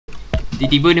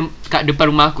Tiba-tiba dia kat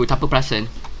depan rumah aku, tanpa perasan.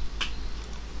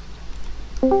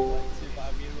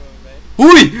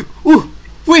 Ui!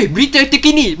 Weh, berita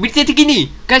terkini!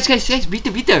 Guys,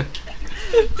 berita.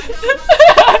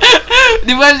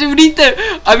 Dia buat berita.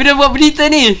 Amira buat berita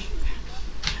ni.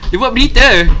 Dia buat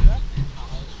berita.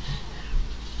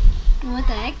 What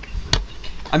the heck?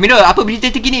 Amira, apa berita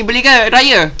terkini? Boleh ke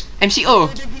raya? MCO.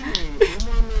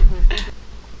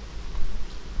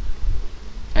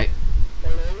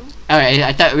 Alright,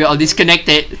 I thought we were all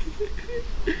disconnected.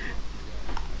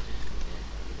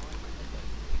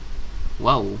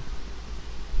 Wow.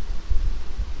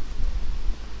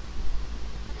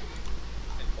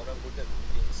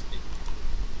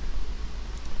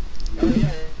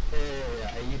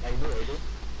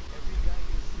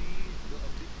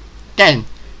 Kan?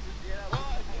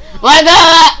 What the?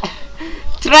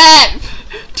 Trap!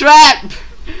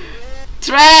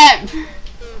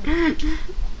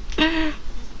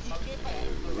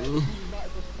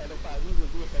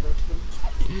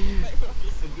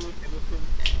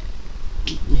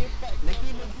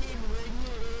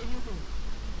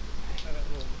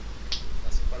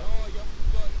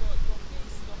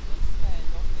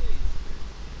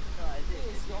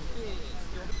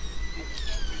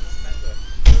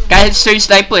 Kan stream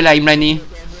sniper lah Imran ni.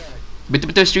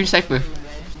 Betul-betul stream sniper.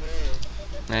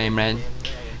 Nah Imran,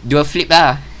 dua flip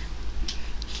lah.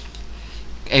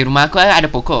 Rumah aku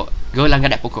ada pokok. Kau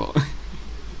langgar tak pokok.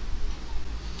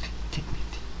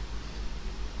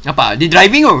 Apa? Dia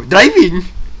driving oh? Driving.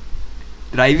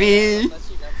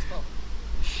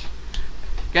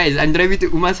 Guys, I'm driving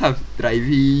to Umar's house.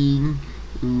 Driving.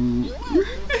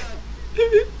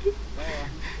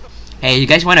 Hey, you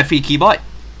guys want a free keyboard?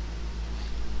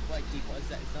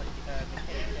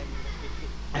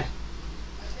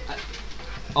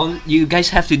 All you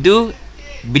guys have to do,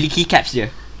 beli keycaps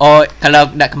je. Or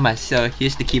kalau nak kemas. So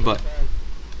here's the keyboard.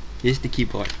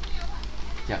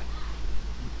 Yeah.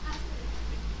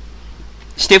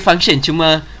 Still function,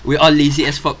 cuma we all lazy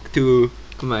as fuck to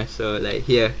kemas. So like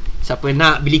here, siapa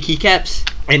nak beli keycaps,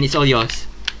 and it's all yours.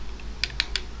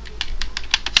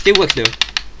 Still works though.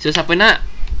 So siapa nak,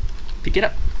 pick it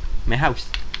up. My house.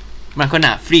 Mana kau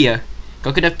nak free ya?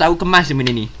 Kau kena tahu kemas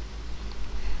benda ni.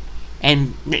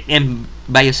 And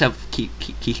buy yourself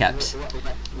keycaps.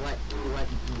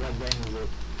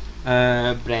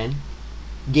 What brand?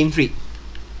 Game Freak.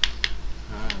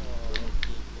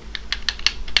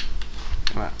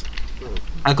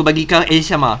 Aku bagi kau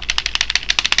ASMR.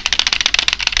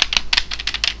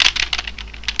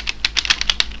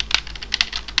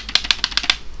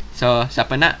 So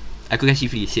siapa nak, aku kasih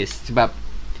free sis. Sebab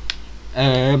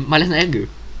malas nak jaga.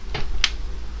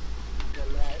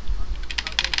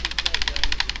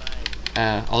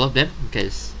 All of them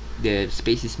because the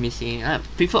space is missing.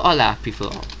 Prefer all.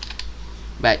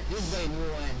 But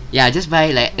yeah, just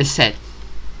buy like a set.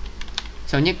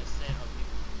 Soalnya